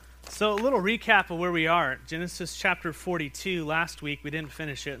So a little recap of where we are. Genesis chapter 42. Last week we didn't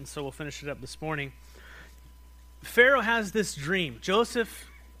finish it, and so we'll finish it up this morning. Pharaoh has this dream. Joseph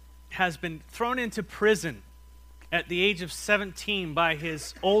has been thrown into prison at the age of 17 by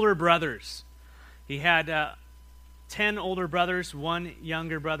his older brothers. He had 10 older brothers, one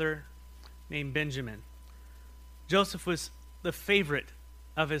younger brother named Benjamin. Joseph was the favorite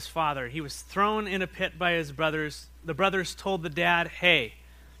of his father. He was thrown in a pit by his brothers. The brothers told the dad, hey,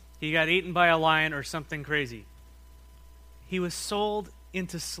 he got eaten by a lion or something crazy. He was sold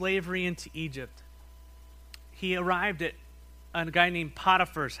into slavery into Egypt. He arrived at a guy named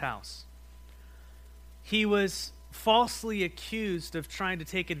Potiphar's house. He was falsely accused of trying to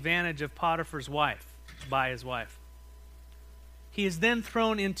take advantage of Potiphar's wife, by his wife. He is then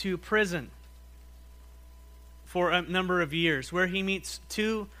thrown into prison for a number of years, where he meets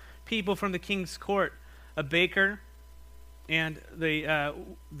two people from the king's court, a baker and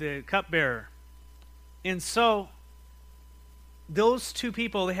the cupbearer. And so, those two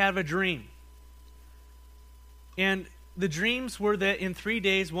people, they have a dream. And the dreams were that in 3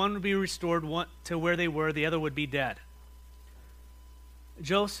 days, one would be restored to where they were, the other would be dead.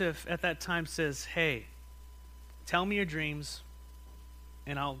 Joseph at that time says, hey, tell me your dreams,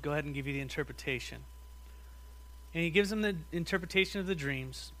 and I'll go ahead and give you the interpretation. And he gives them the interpretation of the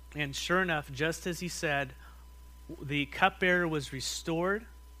dreams, and sure enough, just as he said, the cupbearer was restored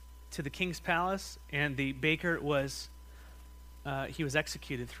to the king's palace, and the baker was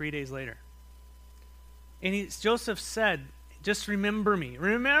executed 3 days later. And Joseph said, just remember me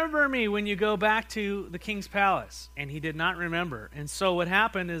when you go back to the king's palace. And he did not remember. And so what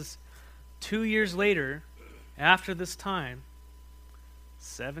happened is 2 years later, after this time,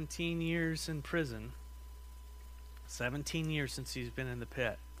 17 years in prison, 17 years since he's been in the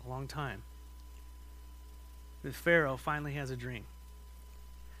pit, a long time, the Pharaoh finally has a dream.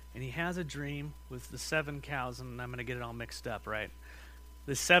 And he has a dream with the 7 cows, and I'm going to get it all mixed up, right?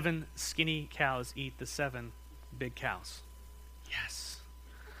 The 7 skinny cows eat the 7 big cows. Yes.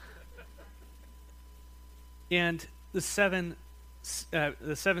 And the seven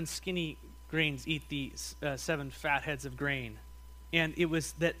skinny grains eat the 7 fat heads of grain. And it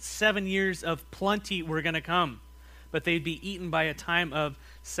was that 7 years of plenty were going to come, but they'd be eaten by a time of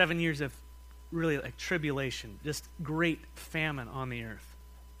 7 years of really like tribulation, just great famine on the earth.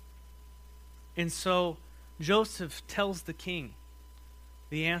 And so Joseph tells the king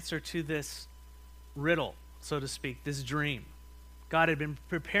the answer to this riddle, so to speak, this dream. God had been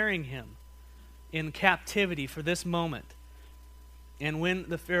preparing him in captivity for this moment. And when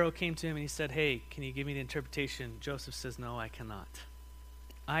the Pharaoh came to him and he said, hey, can you give me the interpretation? Joseph says, no, I cannot.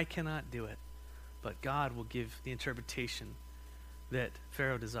 I cannot do it. But God will give the interpretation that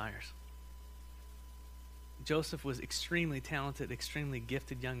Pharaoh desires. Joseph was extremely talented, extremely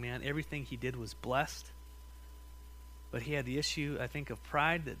gifted young man. Everything he did was blessed. But he had the issue, I think, of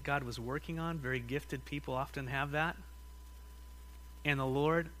pride that God was working on. Very gifted people often have that. And the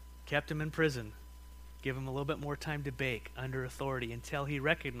Lord kept him in prison, give him a little bit more time to bake under authority until he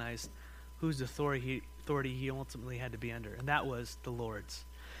recognized whose authority he ultimately had to be under. And that was the Lord's.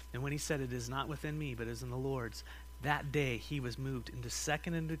 And when he said, it is not within me, but is in the Lord's, that day he was moved into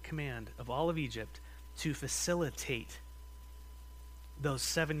second in command of all of Egypt to facilitate those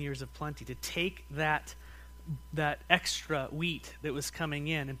 7 years of plenty, to take that extra wheat that was coming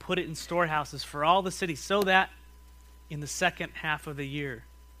in and put it in storehouses for all the cities, so that in the second half of the year,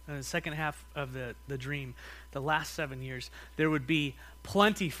 the second half of the dream, the last 7 years, there would be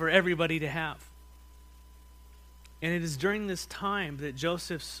plenty for everybody to have. And it is during this time that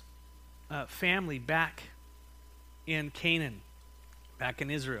Joseph's family back in Canaan, back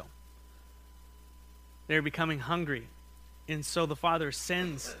in Israel, they're becoming hungry. And so the father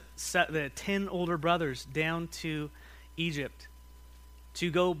sends the 10 older brothers down to Egypt to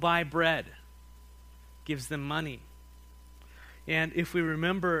go buy bread, gives them money. And if we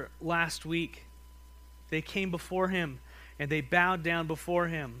remember last week, they came before him and they bowed down before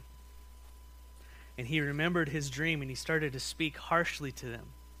him. And he remembered his dream and he started to speak harshly to them.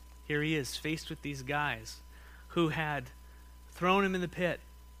 Here he is, faced with these guys who had thrown him in the pit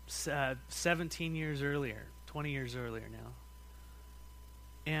 17 years earlier, 20 years earlier now.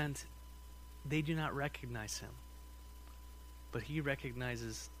 And they do not recognize him. But he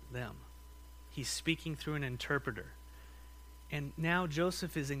recognizes them. He's speaking through an interpreter. And now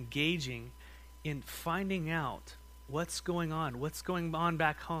Joseph is engaging in finding out what's going on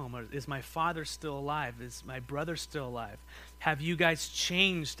back home. Is my father still alive? Is my brother still alive? Have you guys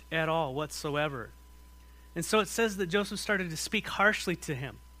changed at all whatsoever? And so it says that Joseph started to speak harshly to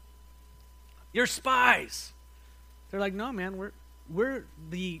him. You're spies. They're like, no, man, we're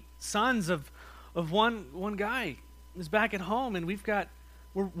the sons of one guy who's back at home, and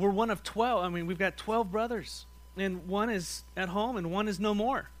we're one of 12. I mean, we've got 12 brothers, and one is at home and one is no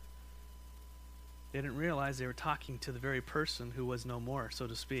more. They didn't realize they were talking to the very person who was no more, so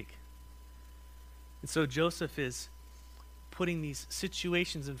to speak. And so Joseph is putting these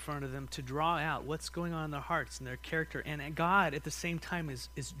situations in front of them to draw out what's going on in their hearts and their character. And God, at the same time,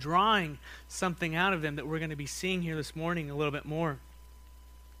 is drawing something out of them that we're going to be seeing here this morning a little bit more.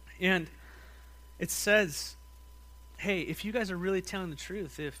 And it says, hey, if you guys are really telling the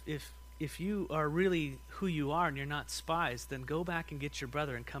truth, if you are really who you are and you're not spies, then go back and get your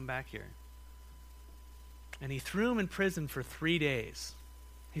brother and come back here. And he threw him in prison for 3 days.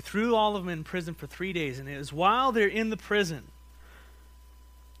 He threw all of them in prison for 3 days. And it was while they're in the prison,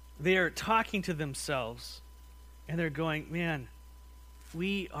 they are talking to themselves. And they're going, man,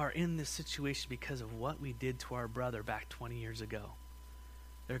 we are in this situation because of what we did to our brother back 20 years ago.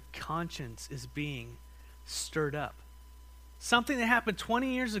 Their conscience is being stirred up. Something that happened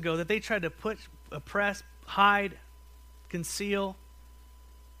 20 years ago that they tried to oppress, hide, conceal,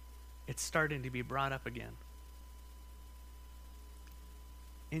 it's starting to be brought up again.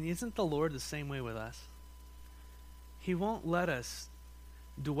 And isn't the Lord the same way with us? He won't let us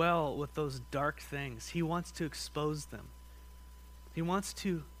dwell with those dark things. He wants to expose them. He wants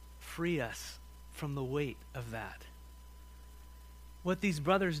to free us from the weight of that. What these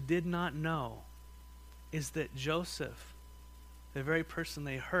brothers did not know is that Joseph, the very person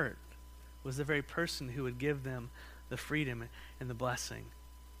they hurt, was the very person who would give them the freedom and the blessing.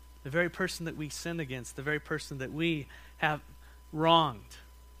 The very person that we sin against, the very person that we have wronged,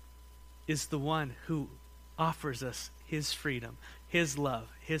 is the one who offers us his freedom, his love,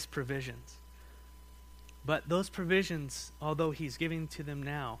 his provisions. But those provisions, although he's giving to them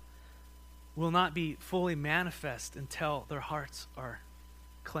now, will not be fully manifest until their hearts are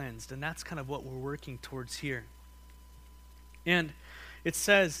cleansed. And that's kind of what we're working towards here. And it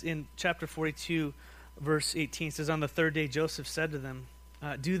says in chapter 42, verse 18, it says, on the third day Joseph said to them,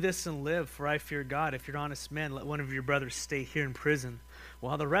 do this and live, for I fear God. If you're honest men, let one of your brothers stay here in prison,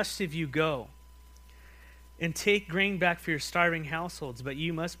 while the rest of you go and take grain back for your starving households. But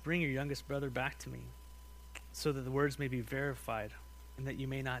you must bring your youngest brother back to me, so that the words may be verified, and that you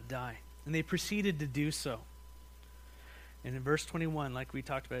may not die. And they proceeded to do so. And in verse 21, like we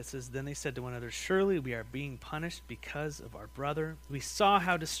talked about, it says, then they said to one another, surely we are being punished because of our brother. We saw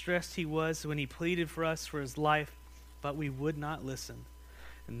how distressed he was when he pleaded for us for his life, but we would not listen.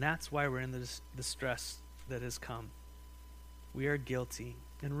 And that's why we're in the distress that has come. We are guilty.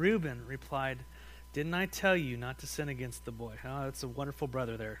 And Reuben replied, didn't I tell you not to sin against the boy? Oh, that's a wonderful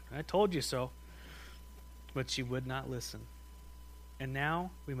brother there. I told you so. But she would not listen. And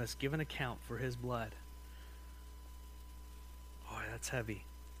now we must give an account for his blood. Boy, that's heavy.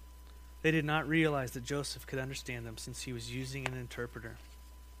 They did not realize that Joseph could understand them, since he was using an interpreter.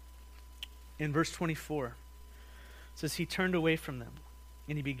 In verse 24, it says, he turned away from them,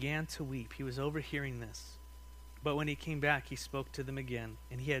 and he began to weep. He was overhearing this. But when he came back, he spoke to them again,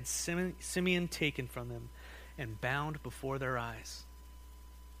 and he had Simeon taken from them and bound before their eyes.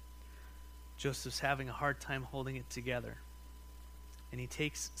 Joseph's having a hard time holding it together. And he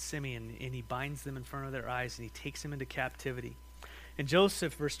takes Simeon, and he binds them in front of their eyes, and he takes him into captivity. And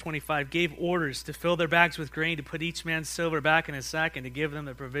Joseph, verse 25, gave orders to fill their bags with grain, to put each man's silver back in his sack, and to give them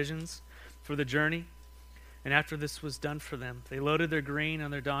the provisions for the journey. And after this was done for them, they loaded their grain on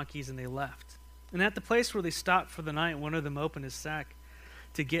their donkeys, and they left. And at the place where they stopped for the night, one of them opened his sack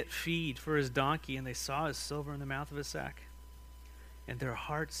to get feed for his donkey, and they saw his silver in the mouth of his sack. And their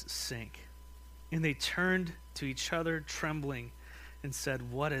hearts sank. And they turned to each other, trembling, and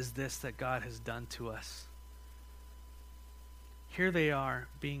said, what is this that God has done to us? Here they are,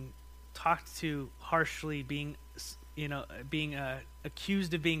 being talked to harshly, being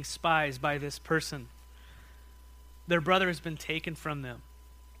accused of being spies by this person. Their brother has been taken from them.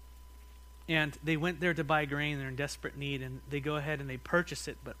 And they went there to buy grain. They're in desperate need, and they go ahead and they purchase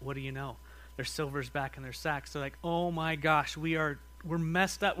it. But what do you know? Their silver's back in their sacks. They're like, oh my gosh, we're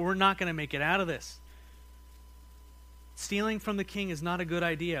messed up. We're not going to make it out of this. Stealing from the king is not a good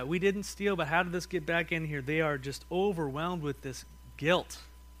idea. We didn't steal, but how did this get back in here? They are just overwhelmed with this guilt.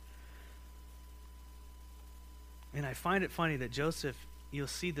 And I find it funny that Joseph, you'll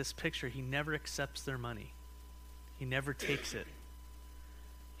see this picture, he never accepts their money. He never takes it.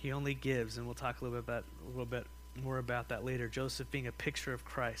 He only gives, and we'll talk a little bit more about that later. Joseph being a picture of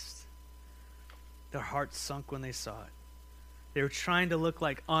Christ. Their hearts sunk when they saw it. They were trying to look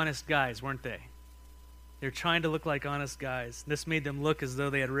like honest guys, weren't they? They were trying to look like honest guys. This made them look as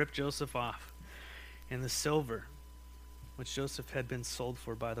though they had ripped Joseph off. And the silver which Joseph had been sold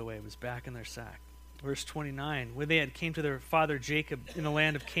for, by the way, was back in their sack. Verse 29, when they had came to their father Jacob in the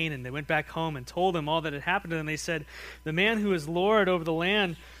land of Canaan, they went back home and told him all that had happened to them. They said, the man who is Lord over the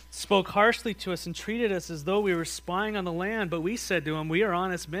land spoke harshly to us and treated us as though we were spying on the land. But we said to him, we are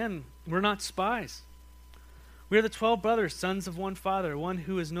honest men. We're not spies. We are the 12 brothers, sons of one father, one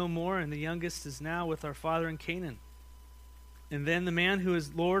who is no more, and the youngest is now with our father in Canaan. And then the man who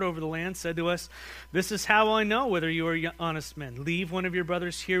is Lord over the land said to us, this is how I know whether you are honest men. Leave one of your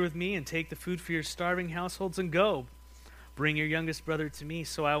brothers here with me and take the food for your starving households and go. Bring your youngest brother to me,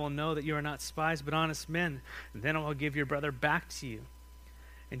 so I will know that you are not spies but honest men. And then I will give your brother back to you,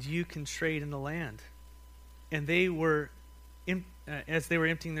 and you can trade in the land. And they were, as they were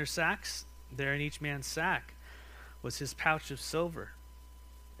emptying their sacks, there in each man's sack was his pouch of silver.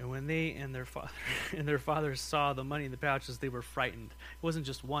 And when they and their father saw the money in the pouches, they were frightened. It wasn't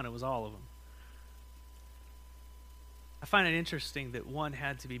just one, it was all of them. I find it interesting that one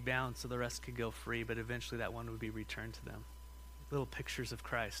had to be bound so the rest could go free, but eventually that one would be returned to them. Little pictures of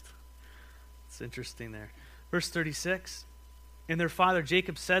Christ. It's interesting there. Verse 36, and their father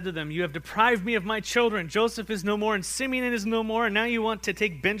Jacob said to them, you have deprived me of my children. Joseph is no more, and Simeon is no more, and now you want to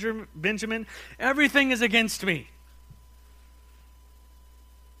take Benjamin. Everything is against me.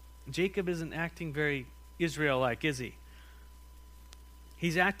 Jacob isn't acting very Israel-like, is he?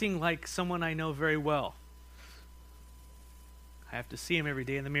 He's acting like someone I know very well. I have to see him every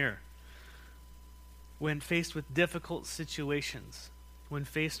day in the mirror. When faced with difficult situations, when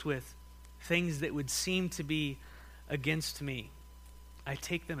faced with things that would seem to be against me, I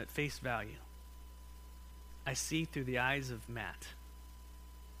take them at face value. I see through the eyes of Matt.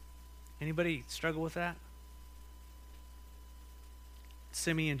 Anybody struggle with that?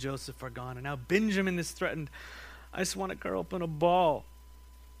 Simeon and Joseph are gone, and now Benjamin is threatened. I just want to curl up in a ball.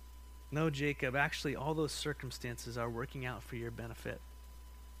 No, Jacob, actually all those circumstances are working out for your benefit.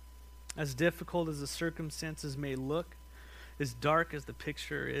 As difficult as the circumstances may look, as dark as the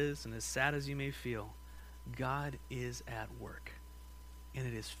picture is, and as sad as you may feel, God is at work, and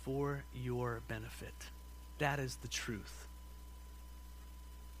it is for your benefit. That is the truth.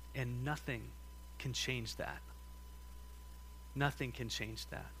 And nothing can change that. Nothing can change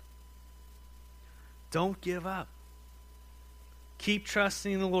that. Don't give up. Keep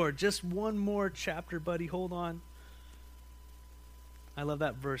trusting in the Lord. Just one more chapter, buddy. Hold on. I love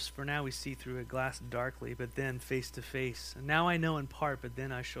that verse. For now we see through a glass darkly, but then face to face. And now I know in part, but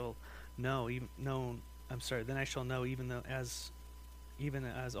then I shall know. Then I shall know, even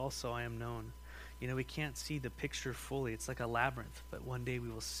as also I am known. You know, we can't see the picture fully. It's like a labyrinth, but one day we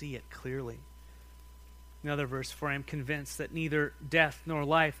will see it clearly. Another verse, for I am convinced that neither death, nor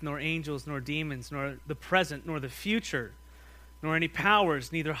life, nor angels, nor demons, nor the present, nor the future, nor any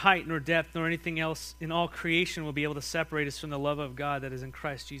powers, neither height, nor depth, nor anything else in all creation will be able to separate us from the love of God that is in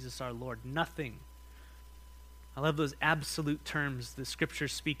Christ Jesus our Lord. Nothing. I love those absolute terms the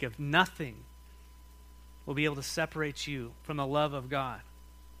scriptures speak of. Nothing will be able to separate you from the love of God.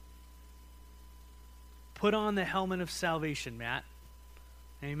 Put on the helmet of salvation, Matt.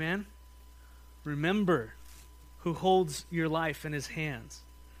 Amen? Remember who holds your life in his hands.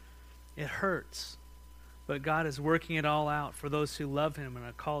 It hurts, but God is working it all out for those who love him and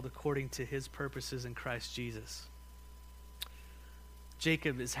are called according to his purposes in Christ Jesus.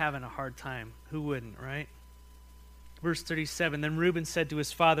 Jacob is having a hard time. Who wouldn't, right? Verse 37, then Reuben said to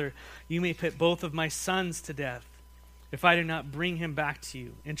his father, you may put both of my sons to death if I do not bring him back to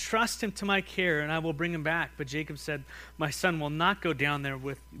you. Entrust him to my care, and I will bring him back. But Jacob said, my son will not go down there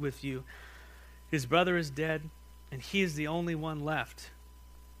with you. His brother is dead, and he is the only one left.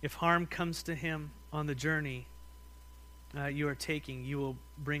 If harm comes to him on the journey you are taking, you will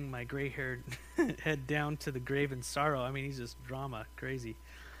bring my gray-haired head down to the grave in sorrow. I mean, he's just drama, crazy.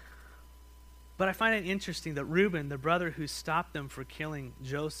 But I find it interesting that Reuben, the brother who stopped them for killing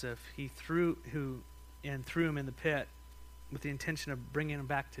Joseph, he threw him in the pit with the intention of bringing him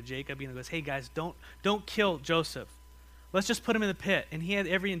back to Jacob. He goes, hey guys, don't kill Joseph. Let's just put him in the pit. And he had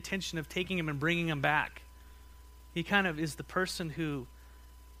every intention of taking him and bringing him back. He kind of is the person who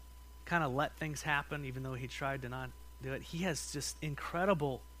kind of let things happen even though he tried to not do it. He has just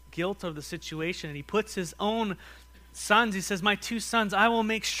incredible guilt of the situation, and he puts his own sons, he says, my two sons, I will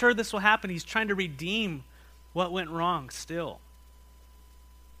make sure this will happen. He's trying to redeem what went wrong still.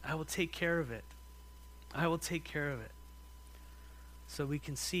 I will take care of it. I will take care of it. So we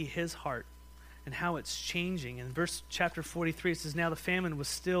can see his heart and how it's changing. In chapter 43, it says, now the famine was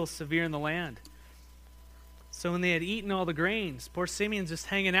still severe in the land. So when they had eaten all the grains, poor Simeon's just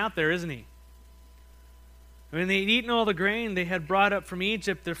hanging out there, isn't he? When they had eaten all the grain they had brought up from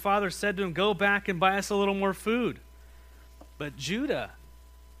Egypt, their father said to him, go back and buy us a little more food. But Judah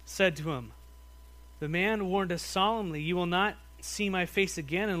said to him, "The man warned us solemnly, 'You will not see my face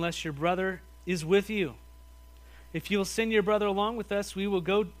again unless your brother is with you. If you will send your brother along with us, we will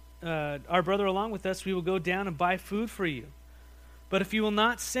go down and buy food for you. But if you will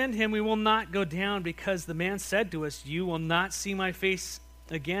not send him, we will not go down, because the man said to us, you will not see my face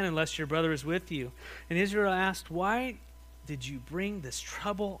again unless your brother is with you.' And Israel asked, 'Why did you bring this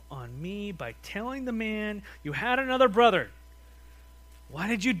trouble on me by telling the man you had another brother? Why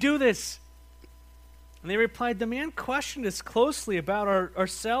did you do this?' And they replied, 'The man questioned us closely about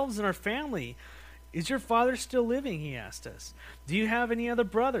ourselves and our family. Is your father still living?' he asked us. 'Do you have any other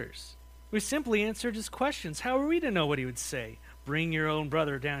brothers?' We simply answered his questions. How are we to know what he would say? 'Bring your own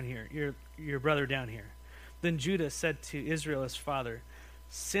brother down here, your brother down here.' Then Judah said to Israel his father,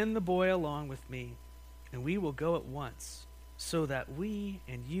 'Send the boy along with me, and we will go at once, so that we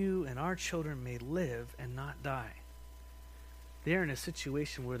and you and our children may live and not die.'" They're in a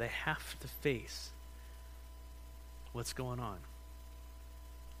situation where they have to face what's going on.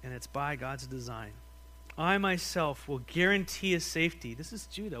 And it's by God's design. "I myself will guarantee his safety." This is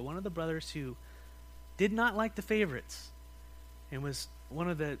Judah, one of the brothers who did not like the favorites, and was one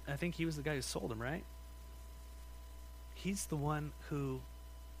of the, I think he was the guy who sold him, right? He's the one who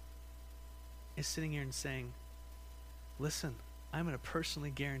is sitting here and saying, "Listen, I'm going to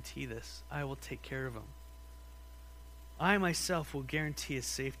personally guarantee this. I will take care of him. I myself will guarantee his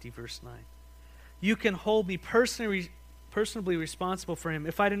safety," verse 9. "You can hold me personally responsible for him.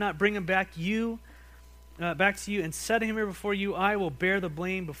 If I do not bring him back to you and set him here before you, I will bear the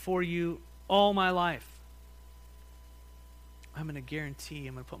blame before you all my life." I'm going to guarantee,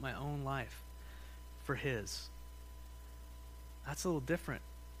 I'm going to put my own life for his. That's a little different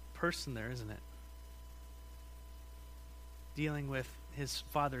person there, isn't it? Dealing with his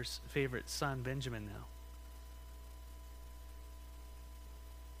father's favorite son, Benjamin, now.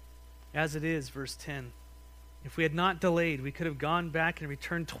 "As it is," verse 10, "if we had not delayed, we could have gone back and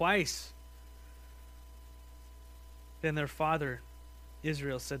returned twice." Then their father,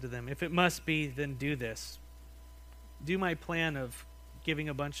 Israel, said to them, "If it must be, then do this. Do my plan of giving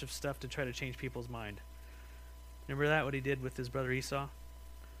a bunch of stuff to try to change people's mind." Remember that, what he did with his brother Esau?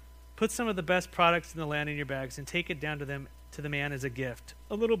 "Put some of the best products in the land in your bags and take it down to the man as a gift.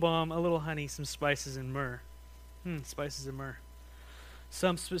 A little balm, a little honey, some spices and myrrh." Spices and myrrh.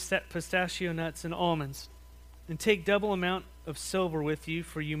 "Some pistachio nuts and almonds. And take double amount of silver with you,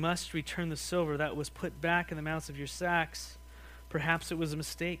 for you must return the silver that was put back in the mouths of your sacks. Perhaps it was a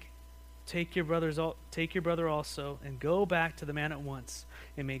mistake. Take your brother also, and go back to the man at once.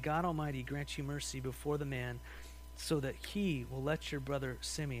 And may God Almighty grant you mercy before the man, so that he will let your brother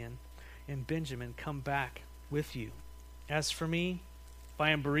Simeon and Benjamin come back with you. As for me, if I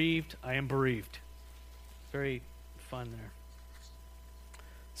am bereaved, I am bereaved." Very fun there.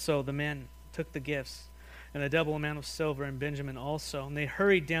 So the men took the gifts and a double amount of silver, and Benjamin also, and they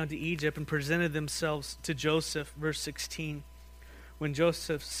hurried down to Egypt and presented themselves to Joseph. Verse 16. When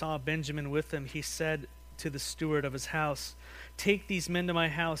Joseph saw Benjamin with them, he said to the steward of his house, "Take these men to my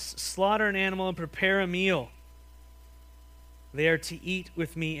house, slaughter an animal, and prepare a meal. They are to eat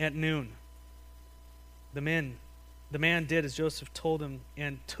with me at noon." The man did as Joseph told him,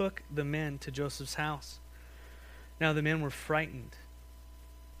 and took the men to Joseph's house. Now the men were frightened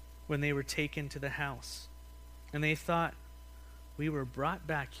when they were taken to the house, and they thought, "We were brought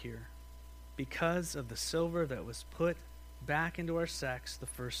back here because of the silver that was put back into our sacks the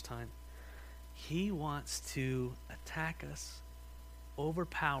first time. He wants to attack us,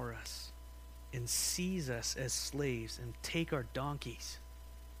 overpower us, and seize us as slaves and take our donkeys."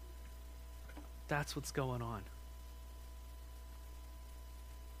 That's what's going on.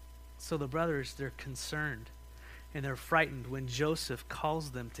 So the brothers, they're concerned and they're frightened when Joseph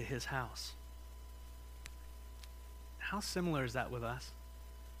calls them to his house. How similar is that with us?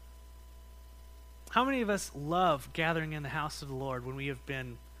 How many of us love gathering in the house of the Lord when we have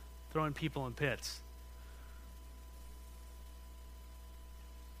been throwing people in pits?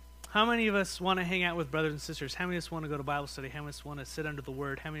 How many of us want to hang out with brothers and sisters? How many of us want to go to Bible study? How many of us want to sit under the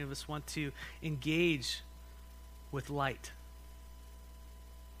Word? How many of us want to engage with light?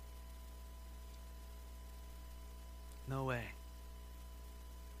 No way.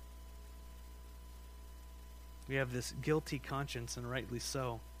 We have this guilty conscience, and rightly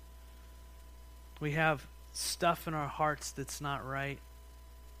so. We have stuff in our hearts that's not right.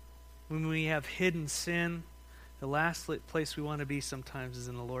 When we have hidden sin, the last place we want to be sometimes is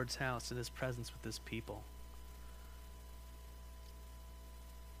in the Lord's house, in His presence with His people.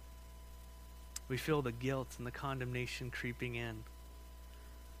 We feel the guilt and the condemnation creeping in.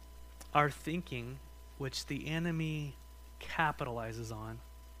 Our thinking, which the enemy capitalizes on,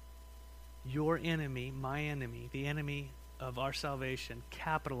 your enemy, my enemy, the enemy of our salvation,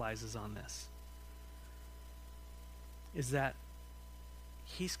 capitalizes on this, is that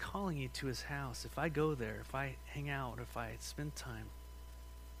he's calling you to his house. If I go there, if I hang out, if I spend time,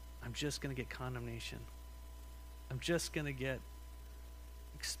 I'm just going to get condemnation. I'm just going to get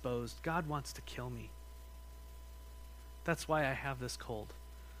exposed. God wants to kill me. That's why I have this cold.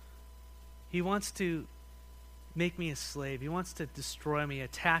 He wants to make me a slave. He wants to destroy me,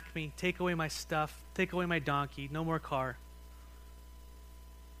 attack me, take away my stuff, take away my donkey, no more car.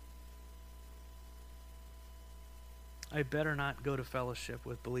 I better not go to fellowship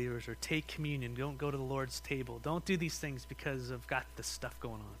with believers or take communion. Don't go to the Lord's table. Don't do these things because I've got this stuff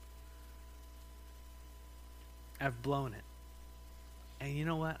going on. I've blown it. And you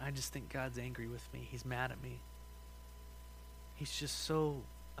know what? I just think God's angry with me. He's mad at me. He's just so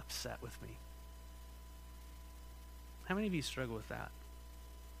upset with me. How many of you struggle with that?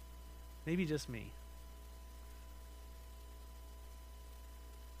 Maybe just me.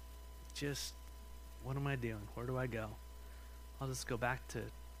 Just, what am I doing? Where do I go? I'll just go back to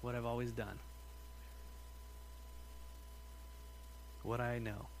what I've always done. What I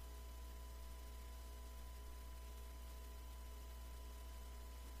know.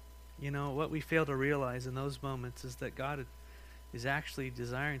 You know, what we fail to realize in those moments is that God is actually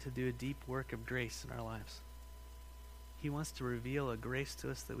desiring to do a deep work of grace in our lives. He wants to reveal a grace to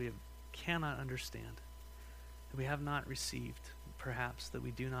us that we cannot understand, that we have not received, perhaps, that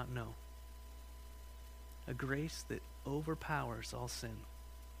we do not know. A grace that overpowers all sin.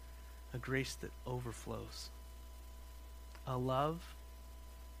 A grace that overflows. A love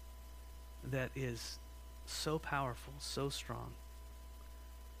that is so powerful, so strong,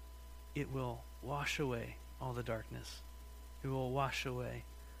 it will wash away all the darkness. It will wash away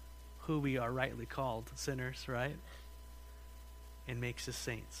who we are rightly called, sinners, right? And makes us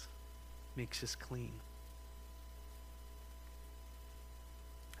saints, makes us clean.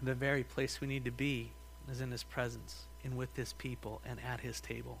 The very place we need to be is in his presence and with his people and at his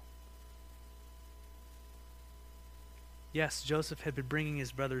table. Yes, Joseph had been bringing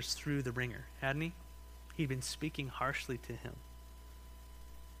his brothers through the ringer, hadn't he? He'd been speaking harshly to him,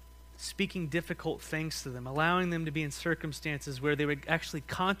 speaking difficult things to them, allowing them to be in circumstances where they would actually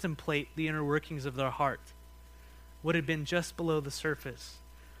contemplate the inner workings of their heart, what had been just below the surface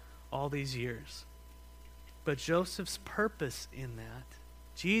all these years. But Joseph's purpose in that,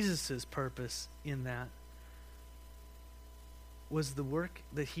 Jesus' purpose in that, was the work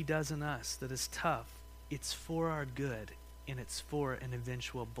that he does in us that is tough. It's for our good, and it's for an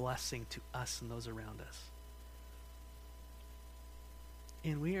eventual blessing to us and those around us.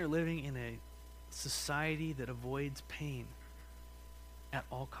 And we are living in a society that avoids pain at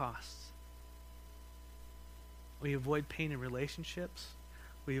all costs. We avoid pain in relationships.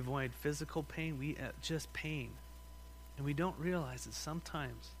 We avoid physical pain. We just pain. And we don't realize that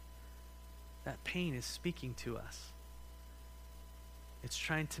sometimes that pain is speaking to us. It's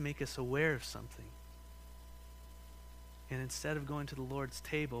trying to make us aware of something. And instead of going to the Lord's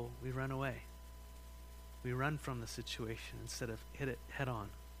table, we run away. We run from the situation instead of hit it head on.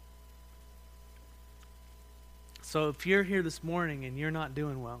 So if you're here this morning and you're not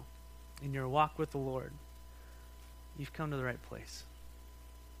doing well in your walk with the Lord, you've come to the right place.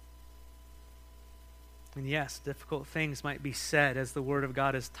 And yes, difficult things might be said as the Word of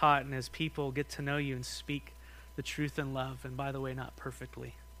God is taught and as people get to know you and speak the truth in love, and by the way, not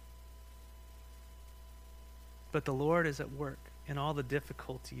perfectly. But the Lord is at work in all the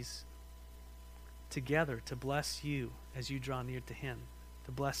difficulties together to bless you as you draw near to him,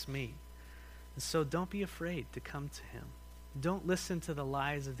 to bless me. And so don't be afraid to come to him. Don't listen to the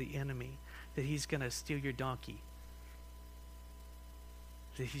lies of the enemy that he's going to steal your donkey,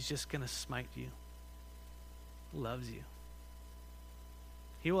 that he's just going to smite you. He loves you.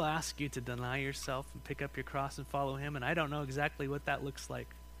 He will ask you to deny yourself and pick up your cross and follow him, and I don't know exactly what that looks like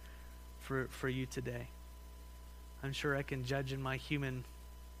for you today. I'm sure I can judge in my human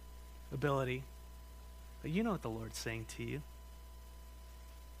ability, but you know what the Lord's saying to you.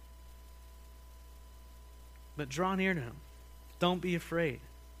 But draw near to him. Don't be afraid.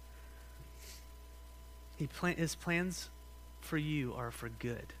 His plans for you are for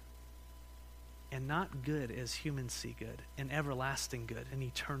good. And not good as humans see good, and everlasting good, and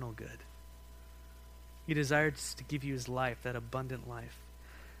eternal good. He desires to give you his life, that abundant life,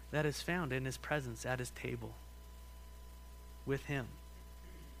 that is found in his presence at his table with him.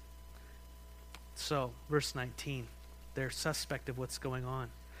 So, verse 19, they're suspect of what's going on.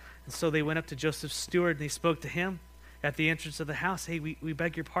 And so they went up to Joseph's steward and they spoke to him. At the entrance of the house, hey, we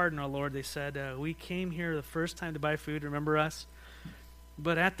beg your pardon, our Lord. They said, we came here the first time to buy food, remember us?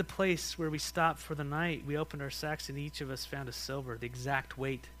 But at the place where we stopped for the night, we opened our sacks, and each of us found a silver, the exact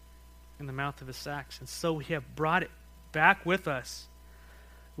weight in the mouth of his sacks. And so we have brought it back with us.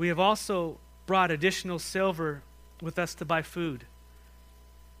 We have also brought additional silver with us to buy food.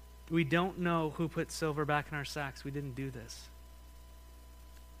 We don't know who put silver back in our sacks. We didn't do this.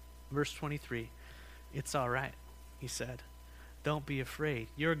 Verse 23, it's all right, he said. Don't be afraid.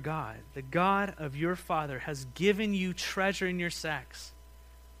 Your God, the God of your father, has given you treasure in your sacks.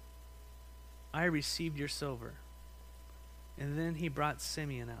 I received your silver. And then he brought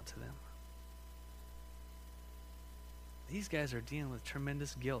Simeon out to them. These guys are dealing with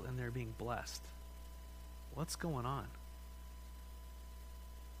tremendous guilt and they're being blessed. What's going on?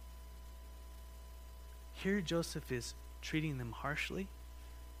 Here Joseph is treating them harshly,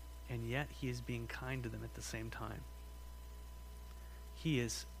 and yet he is being kind to them at the same time. He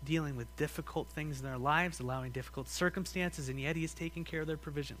is dealing with difficult things in their lives, allowing difficult circumstances, and yet he is taking care of their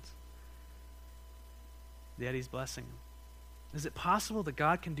provisions. Yet he's blessing them. Is it possible that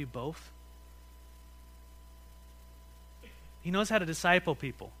God can do both? He knows how to disciple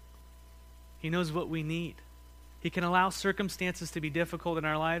people. He knows what we need. He can allow circumstances to be difficult in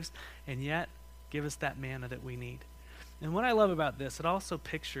our lives and yet give us that manna that we need. And what I love about this, it also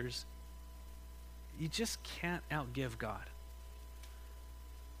pictures you just can't outgive God.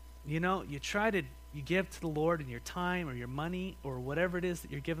 You know, you give to the Lord in your time or your money or whatever it is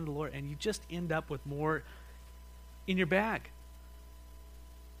that you're giving to the Lord, and you just end up with more in your bag.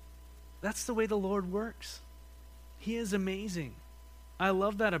 That's the way the Lord works. He is amazing. I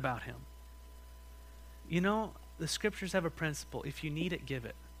love that about him. You know, the scriptures have a principle. If you need it, give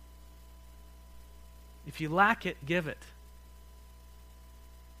it. If you lack it, give it.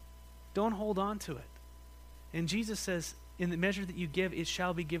 Don't hold on to it. And Jesus says, in the measure that you give, it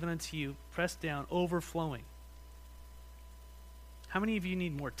shall be given unto you, pressed down, overflowing. How many of you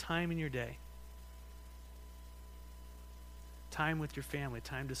need more time in your day? Time with your family,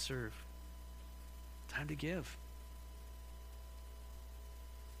 time to serve, time to give.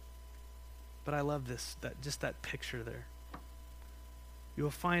 But I love this, that picture there. You will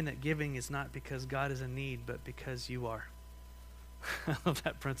find that giving is not because God is in need, but because you are. I love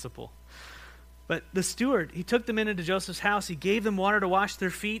that principle. But the steward, he took them into Joseph's house. He gave them water to wash their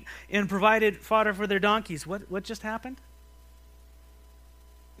feet and provided fodder for their donkeys. What just happened?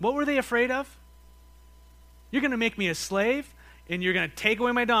 What were they afraid of? You're going to make me a slave, and you're going to take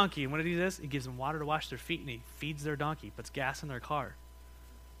away my donkey. And what did he do? He gives them water to wash their feet, and he feeds their donkey, puts gas in their car.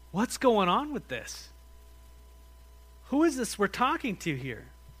 What's going on with this? Who is this we're talking to here?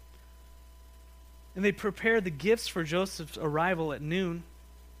 And they prepared the gifts for Joseph's arrival at noon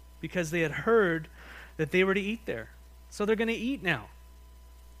because they had heard that they were to eat there. So they're going to eat now.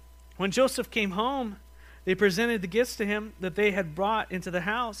 When Joseph came home, they presented the gifts to him that they had brought into the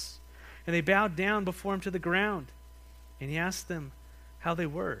house, and they bowed down before him to the ground. And he asked them how they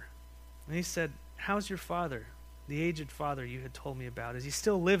were. And he said, "How's your father, the aged father you had told me about? Is he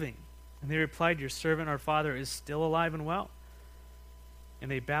still living?" And they replied, "Your servant, our father, is still alive and well." And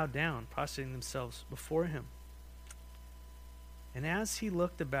they bowed down, prostrating themselves before him. And as he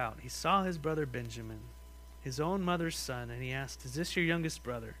looked about, he saw his brother Benjamin, his own mother's son, and he asked, "Is this your youngest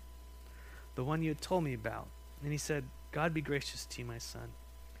brother, the one you had told me about?" And he said, "God be gracious to you, my son."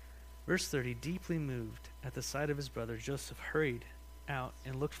 Verse 30, deeply moved at the sight of his brother, Joseph hurried out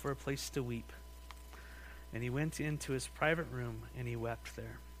and looked for a place to weep. And he went into his private room, and he wept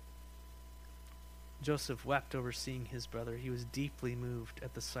there. Joseph wept over seeing his brother. He was deeply moved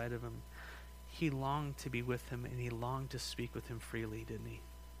at the sight of him. He longed to be with him, and he longed to speak with him freely, didn't he?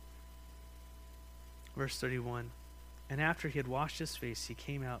 Verse 31, and after he had washed his face, he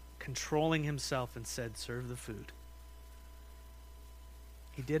came out, controlling himself, and said, "Serve the food."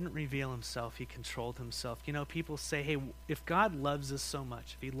 He didn't reveal himself. He controlled himself. You know, people say, hey, if God loves us so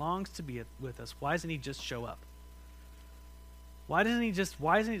much, if he longs to be with us, why doesn't he just show up? Why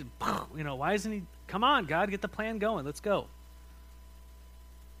isn't he, come on, God, get the plan going. Let's go.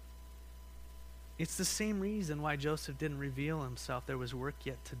 It's the same reason why Joseph didn't reveal himself. There was work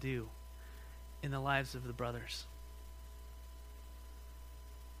yet to do in the lives of the brothers.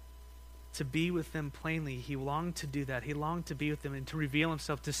 To be with them plainly, he longed to do that. He longed to be with them and to reveal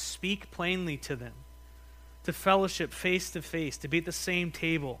himself, to speak plainly to them, to fellowship face to face, to be at the same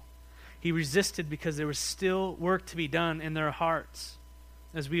table. He resisted because there was still work to be done in their hearts,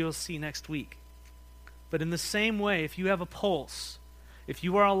 as we will see next week. But in the same way, if you have a pulse, if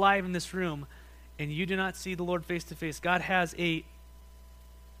you are alive in this room and you do not see the Lord face to face, God has a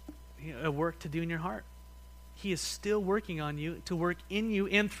work to do in your heart. He is still working on you to work in you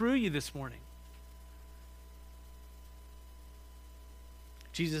and through you this morning.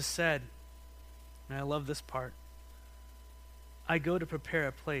 Jesus said, and I love this part, I go to prepare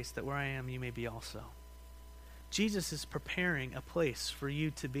a place that where I am, you may be also. Jesus is preparing a place for you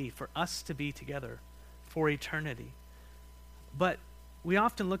to be, for us to be together for eternity. But we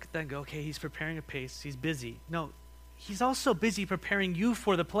often look at that and go, okay, he's preparing a place, he's busy. No, he's also busy preparing you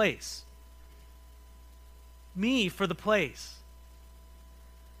for the place. Me for the place.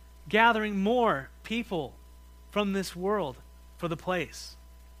 Gathering more people from this world for the place.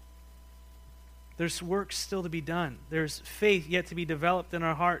 There's work still to be done. There's faith yet to be developed in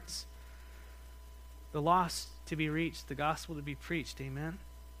our hearts. The lost to be reached, the gospel to be preached. Amen?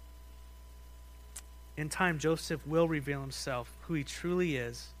 In time, Joseph will reveal himself, who he truly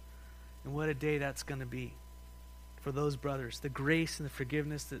is, and what a day that's going to be for those brothers. The grace and the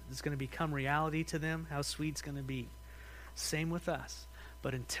forgiveness that is going to become reality to them, how sweet it's going to be. Same with us.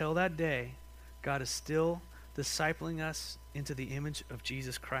 But until that day, God is still discipling us into the image of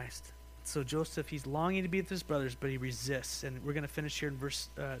Jesus Christ. So Joseph, he's longing to be with his brothers, but he resists. And we're going to finish here in verse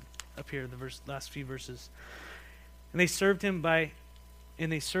up here, the last few verses. And they served him by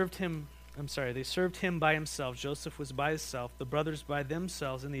himself. Joseph was by himself, the brothers by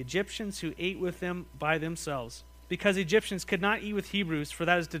themselves, and the Egyptians who ate with them by themselves. Because Egyptians could not eat with Hebrews, for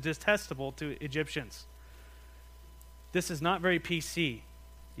that is detestable to Egyptians. This is not very PC,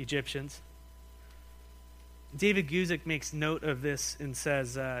 Egyptians. David Guzik makes note of this and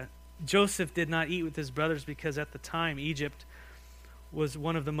says, Joseph did not eat with his brothers because at the time Egypt was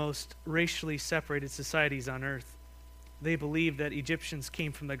one of the most racially separated societies on earth. They believed that Egyptians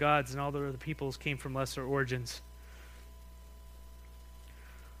came from the gods and all the other peoples came from lesser origins.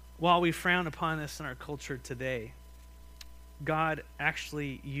 While we frown upon this in our culture today, God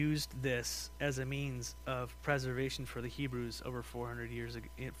actually used this as a means of preservation for the Hebrews over 400 years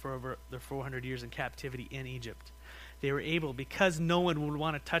in captivity in Egypt. They were able, because no one would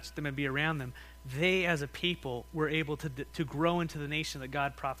want to touch them and be around them, they as a people were able to grow into the nation that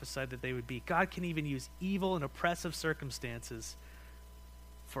God prophesied that they would be. God can even use evil and oppressive circumstances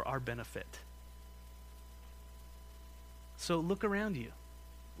for our benefit. So look around you.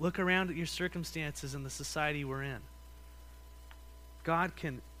 Look around at your circumstances and the society we're in. God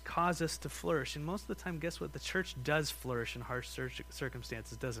can cause us to flourish. And most of the time, guess what? The church does flourish in harsh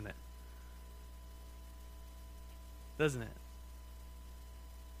circumstances, doesn't it? Doesn't it?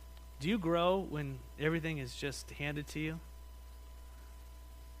 Do you grow when everything is just handed to you?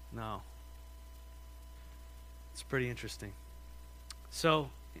 No. It's pretty interesting. So,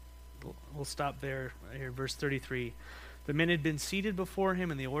 we'll stop there. Right here, verse 33. The men had been seated before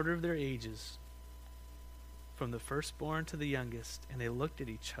him in the order of their ages, from the firstborn to the youngest, and they looked at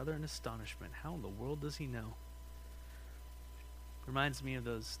each other in astonishment. How in the world does he know? Reminds me of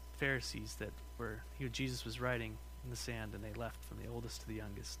those Pharisees that were Jesus was writing in the sand, and they left from the oldest to the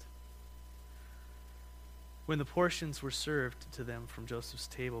youngest. When the portions were served to them from Joseph's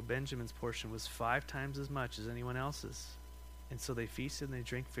table, Benjamin's portion was 5 times as much as anyone else's. And so they feasted and they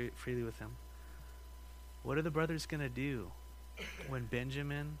drank freely with him. What are the brothers going to do when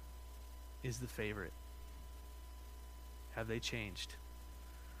Benjamin is the favorite? Have they changed?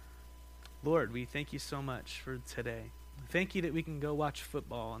 Lord, we thank you so much for today. Thank you that we can go watch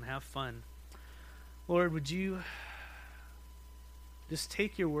football and have fun. Lord, would you just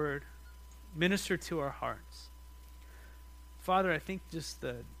take your word, minister to our hearts. Father, I think just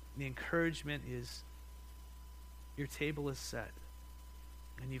the encouragement is your table is set,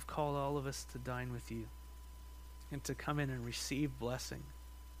 and you've called all of us to dine with you and to come in and receive blessing.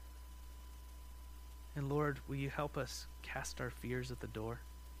 And Lord, will you help us cast our fears at the door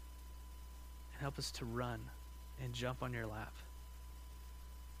and help us to run and jump on your lap,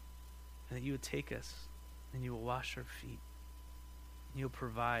 and that you would take us and you will wash our feet. You'll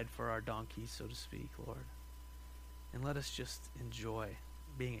provide for our donkeys, so to speak, Lord. And let us just enjoy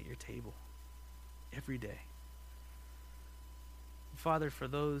being at your table every day. Father, for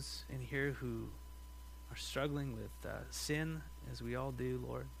those in here who are struggling with sin, as we all do,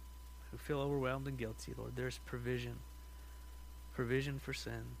 Lord, who feel overwhelmed and guilty, Lord, there's provision. Provision for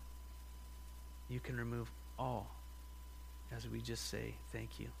sin. You can remove all as we just say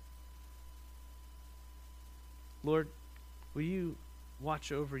thank you. Lord, will you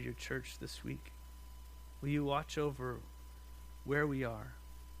watch over your church this week? Will you watch over where we are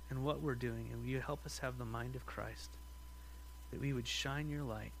and what we're doing? And will you help us have the mind of Christ? That we would shine your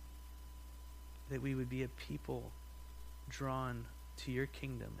light. That we would be a people drawn to your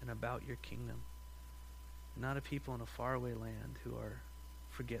kingdom and about your kingdom. Not a people in a faraway land who are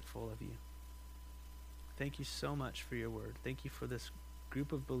forgetful of you. Thank you so much for your word. Thank you for this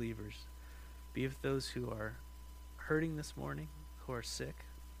group of believers. Be with those who are hurting this morning, who are sick,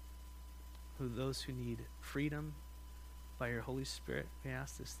 those who need freedom by your Holy Spirit. We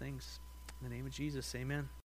ask these things in the name of Jesus. Amen.